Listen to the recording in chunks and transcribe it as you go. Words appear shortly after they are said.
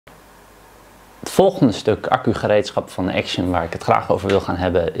volgende stuk accu-gereedschap van de Action waar ik het graag over wil gaan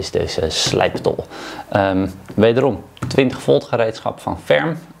hebben is deze slijptol. Wederom 20 volt gereedschap van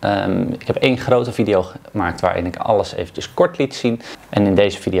FERM. Ik heb één grote video gemaakt waarin ik alles eventjes kort liet zien. En in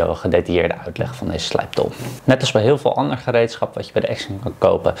deze video een gedetailleerde uitleg van deze slijptol. Net als bij heel veel ander gereedschap wat je bij de Action kan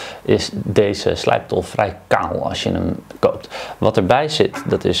kopen, is deze slijptol vrij kaal als je hem koopt. Wat erbij zit,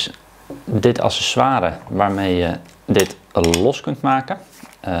 dat is dit accessoire waarmee je dit los kunt maken.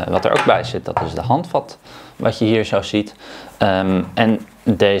 Wat er ook bij zit, dat is de handvat wat je hier zo ziet. En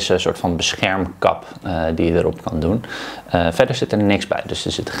deze soort van beschermkap die je erop kan doen. Verder zit er niks bij. Dus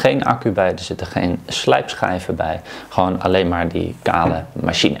er zit geen accu bij, er zitten geen slijpschijven bij. Gewoon alleen maar die kale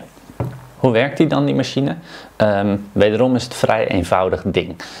machine. Hoe werkt die dan, die machine? Wederom is het een vrij eenvoudig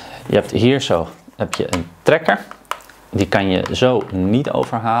ding. Je hebt hier zo een trekker. Die kan je zo niet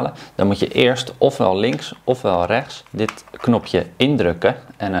overhalen. Dan moet je eerst ofwel links ofwel rechts dit knopje indrukken.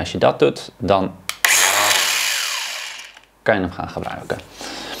 En als je dat doet, dan kan je hem gaan gebruiken.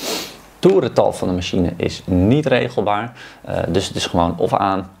 Toerental van de machine is niet regelbaar. Dus het is gewoon of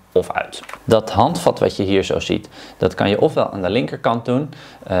aan of uit. Dat handvat wat je hier zo ziet, dat kan je ofwel aan de linkerkant doen.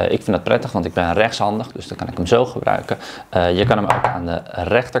 Ik vind dat prettig, want ik ben rechtshandig, dus dan kan ik hem zo gebruiken. Je kan hem ook aan de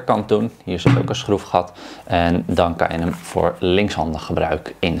rechterkant doen. Hier zit ook een schroefgat. En dan kan je hem voor linkshandig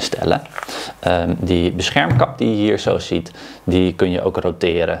gebruik instellen. Die beschermkap die je hier zo ziet, die kun je ook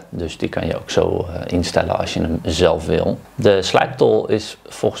roteren. Dus die kan je ook zo instellen als je hem zelf wil. De slijptol is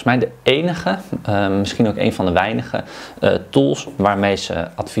volgens mij de enige, misschien ook een van de weinige tools waarmee ze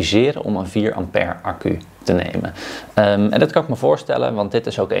adviseren om een 4 ampère accu te nemen. En dat kan ik me voorstellen, want dit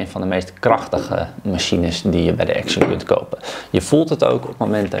is ook een van de meest krachtige machines die je bij de Action kunt kopen. Je voelt het ook op het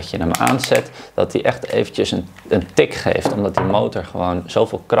moment dat je hem aanzet, dat hij echt eventjes een tik geeft, omdat die motor gewoon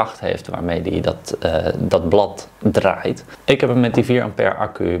zoveel kracht heeft waarmee hij dat blad draait. Ik heb hem met die 4 ampère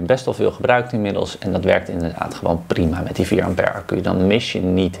accu best wel veel gebruikt inmiddels en dat werkt inderdaad gewoon prima met die 4 ampère accu. Dan mis je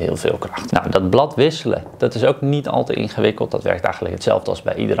niet heel veel kracht. Nou, dat blad wisselen, dat is ook niet al te ingewikkeld. Dat werkt eigenlijk hetzelfde als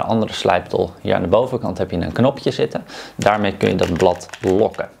bij iedere andere slijptol. Hier aan de bovenkant heb je een knopje zitten. Daarmee kun je dat blad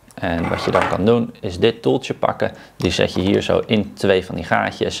lokken. En wat je dan kan doen is dit toeltje pakken. Die zet je hier zo in 2 van die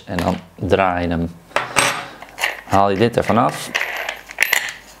gaatjes en dan draai je hem. Haal je dit ervan af.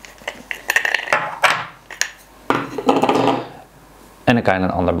 En dan kan je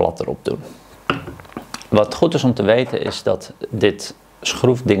een ander blad erop doen. Wat goed is om te weten is dat dit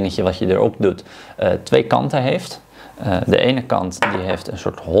schroefdingetje wat je erop doet 2 kanten heeft. De ene kant die heeft een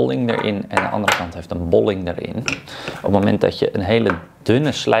soort holling erin en de andere kant heeft een bolling erin. Op het moment dat je een hele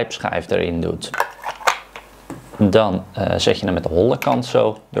dunne slijpschijf erin doet, dan zet je hem met de holle kant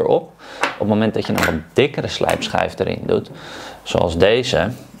zo erop. Op het moment dat je een wat dikkere slijpschijf erin doet, zoals deze,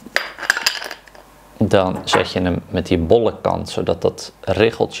 dan zet je hem met die bolle kant, zodat dat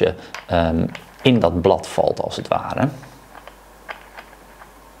riggeltje in dat blad valt als het ware.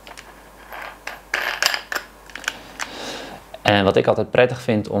 En wat ik altijd prettig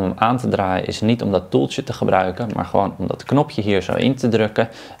vind om hem aan te draaien is niet om dat toeltje te gebruiken, maar gewoon om dat knopje hier zo in te drukken.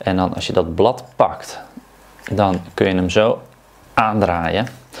 En dan als je dat blad pakt, dan kun je hem zo aandraaien.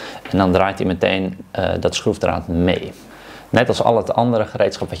 En dan draait hij meteen dat schroefdraad mee. Net als al het andere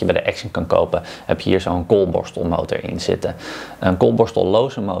gereedschap wat je bij de Action kan kopen, heb je hier zo'n koolborstelmotor in zitten. Een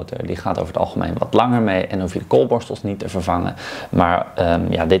koolborstelloze motor die gaat over het algemeen wat langer mee en hoef je de koolborstels niet te vervangen. Maar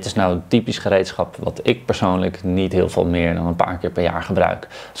ja, dit is nou een typisch gereedschap wat ik persoonlijk niet heel veel meer dan een paar keer per jaar gebruik.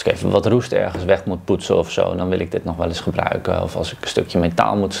 Als ik even wat roest ergens weg moet poetsen of zo, dan wil ik dit nog wel eens gebruiken. Of als ik een stukje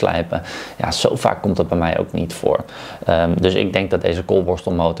metaal moet slijpen. Ja, zo vaak komt dat bij mij ook niet voor. Dus ik denk dat deze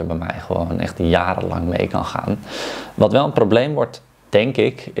koolborstelmotor bij mij gewoon echt jarenlang mee kan gaan. Wat wel een probleem wordt, denk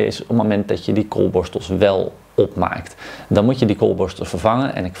ik, is op het moment dat je die koolborstels wel opmaakt. Dan moet je die koolborstels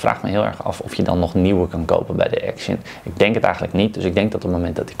vervangen en ik vraag me heel erg af of je dan nog nieuwe kan kopen bij de Action. Ik denk het eigenlijk niet, dus ik denk dat op het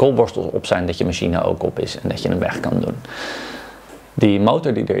moment dat die koolborstels op zijn, dat je machine ook op is en dat je hem weg kan doen. Die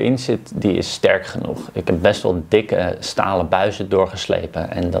motor die erin zit, die is sterk genoeg. Ik heb best wel dikke stalen buizen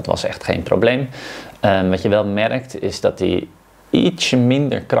doorgeslepen en dat was echt geen probleem. Wat je wel merkt is dat die ietsje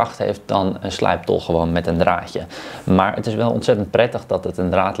minder kracht heeft dan een slijptol gewoon met een draadje. Maar het is wel ontzettend prettig dat het een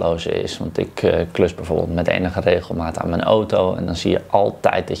draadloze is. Want ik klus bijvoorbeeld met enige regelmaat aan mijn auto. En dan zie je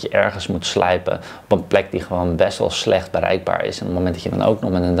altijd dat je ergens moet slijpen op een plek die gewoon best wel slecht bereikbaar is. En op het moment dat je dan ook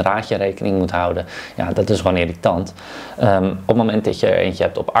nog met een draadje rekening moet houden, ja, dat is gewoon irritant. Op het moment dat je er eentje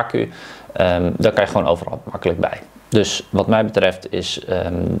hebt op accu, dan kan je gewoon overal makkelijk bij. Dus wat mij betreft is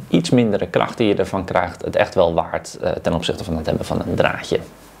iets mindere kracht die je ervan krijgt het echt wel waard ten opzichte van het hebben van een draadje.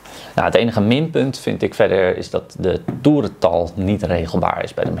 Nou, het enige minpunt vind ik verder is dat de toerental niet regelbaar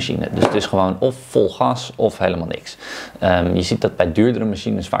is bij de machine. Dus het is gewoon of vol gas of helemaal niks. Je ziet dat bij duurdere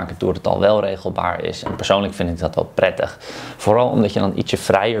machines vaak het toerental wel regelbaar is. En persoonlijk vind ik dat wel prettig. Vooral omdat je dan ietsje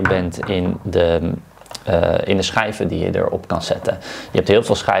vrijer bent in de schijven die je erop kan zetten. Je hebt heel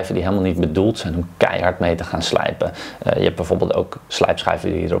veel schijven die helemaal niet bedoeld zijn om keihard mee te gaan slijpen. Je hebt bijvoorbeeld ook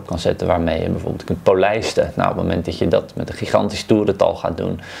slijpschijven die je erop kan zetten waarmee je bijvoorbeeld kunt polijsten. Nou, op het moment dat je dat met een gigantisch toerental gaat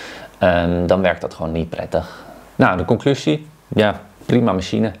doen, dan werkt dat gewoon niet prettig. Nou, de conclusie, ja, prima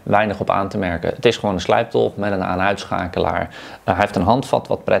machine, weinig op aan te merken. Het is gewoon een slijptol met een aan-uitschakelaar. Hij heeft een handvat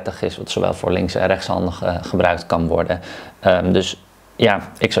wat prettig is, wat zowel voor links- en rechtshandig gebruikt kan worden. Dus ja,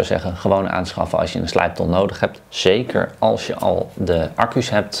 ik zou zeggen, gewoon aanschaffen als je een slijptol nodig hebt. Zeker als je al de accu's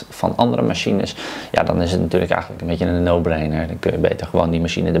hebt van andere machines. Ja, dan is het natuurlijk eigenlijk een beetje een no-brainer. Dan kun je beter gewoon die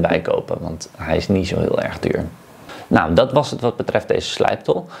machine erbij kopen, want hij is niet zo heel erg duur. Nou, dat was het wat betreft deze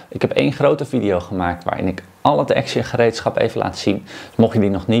slijptol. Ik heb één grote video gemaakt waarin ik al het Action gereedschap even laat zien. Dus mocht je die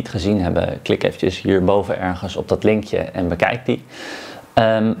nog niet gezien hebben, klik eventjes hierboven ergens op dat linkje en bekijk die.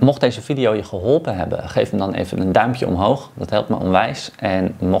 Mocht deze video je geholpen hebben, geef hem dan even een duimpje omhoog. Dat helpt me onwijs.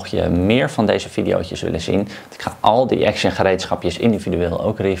 En mocht je meer van deze video's willen zien, ik ga al die Action gereedschapjes individueel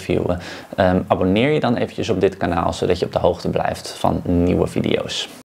ook reviewen. Abonneer je dan eventjes op dit kanaal, zodat je op de hoogte blijft van nieuwe video's.